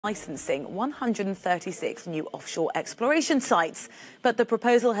licensing 136 new offshore exploration sites, but the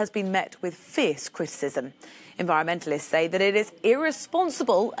proposal has been met with fierce criticism. Environmentalists say that it is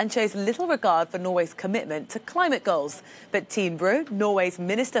irresponsible and shows little regard for Norway's commitment to climate goals. But Tine Bru, Norway's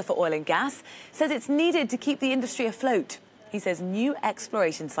Minister for Oil and Gas, says it's needed to keep the industry afloat. He says new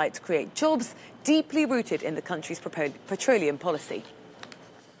exploration sites create jobs deeply rooted in the country's petroleum policy.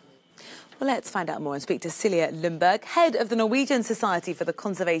 Well, let's find out more and speak to Silje Lundberg, head of the Norwegian Society for the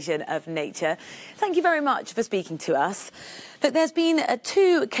Conservation of Nature. Thank you very much for speaking to us. Look, there's been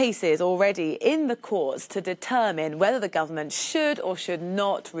two cases already in the courts to determine whether the government should or should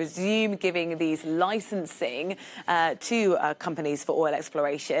not resume giving these licensing to companies for oil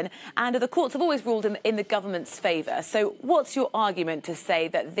exploration. And the courts have always ruled in the government's favour. So what's your argument to say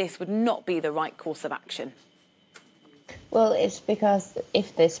that this would not be the right course of action? Well, it's because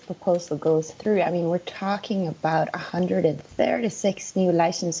if this proposal goes through, I mean, we're talking about 136 new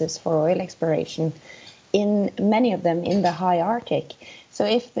licenses for oil exploration, in many of them in the high Arctic. So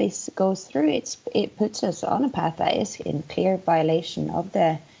if this goes through, it puts us on a path that is in clear violation of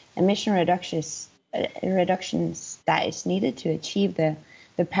the emission reductions that is needed to achieve the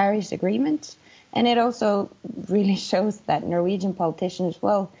Paris Agreement. And it also really shows that Norwegian politicians,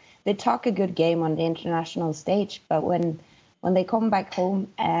 well, they talk a good game on the international stage, but when they come back home,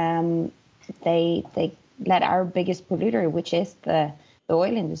 they let our biggest polluter, which is the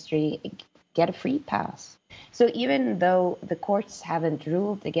oil industry, get a free pass. So even though the courts haven't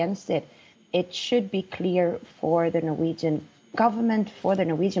ruled against it, it should be clear for the Norwegian government, for the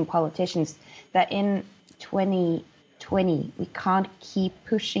Norwegian politicians, that in 2020 we can't keep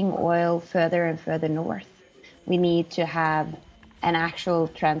pushing oil further and further north. We need to have an actual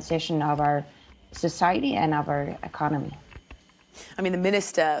transition of our society and of our economy. I mean, the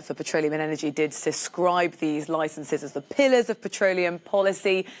Minister for Petroleum and Energy did describe these licences as the pillars of petroleum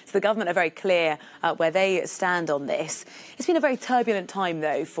policy. So the government are very clear where they stand on this. It's been a very turbulent time,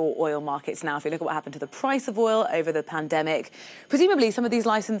 though, for oil markets now. If you look at what happened to the price of oil over the pandemic, presumably some of these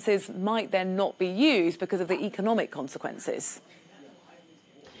licences might then not be used because of the economic consequences.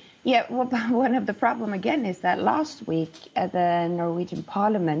 Yeah, well, one of the problem again is that last week the Norwegian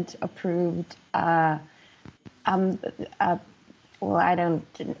Parliament approved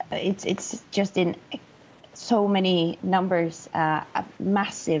it's just in so many numbers a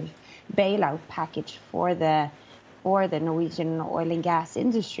massive bailout package for the Norwegian oil and gas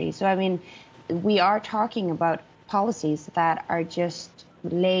industry. So I mean, we are talking about policies that are just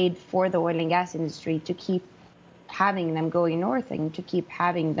laid for the oil and gas industry to keep having them going north and to keep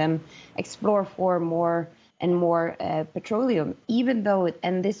having them explore for more and more petroleum, even though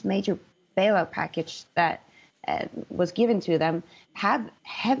and this major bailout package that was given to them have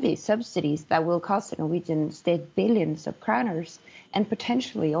heavy subsidies that will cost the Norwegian state billions of kroners and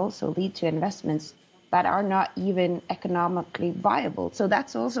potentially also lead to investments that are not even economically viable. So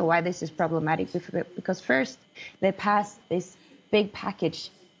that's also why this is problematic, because first they passed this big package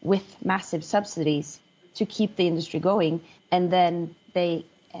with massive subsidies to keep the industry going, and then they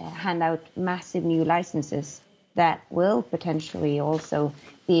hand out massive new licenses that will potentially also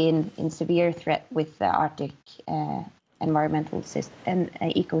be in severe threat with the Arctic environmental system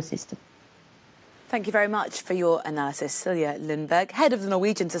and ecosystem. Thank you very much for your analysis, Silje Lundberg, head of the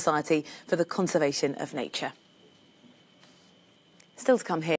Norwegian Society for the Conservation of Nature. Still to come here.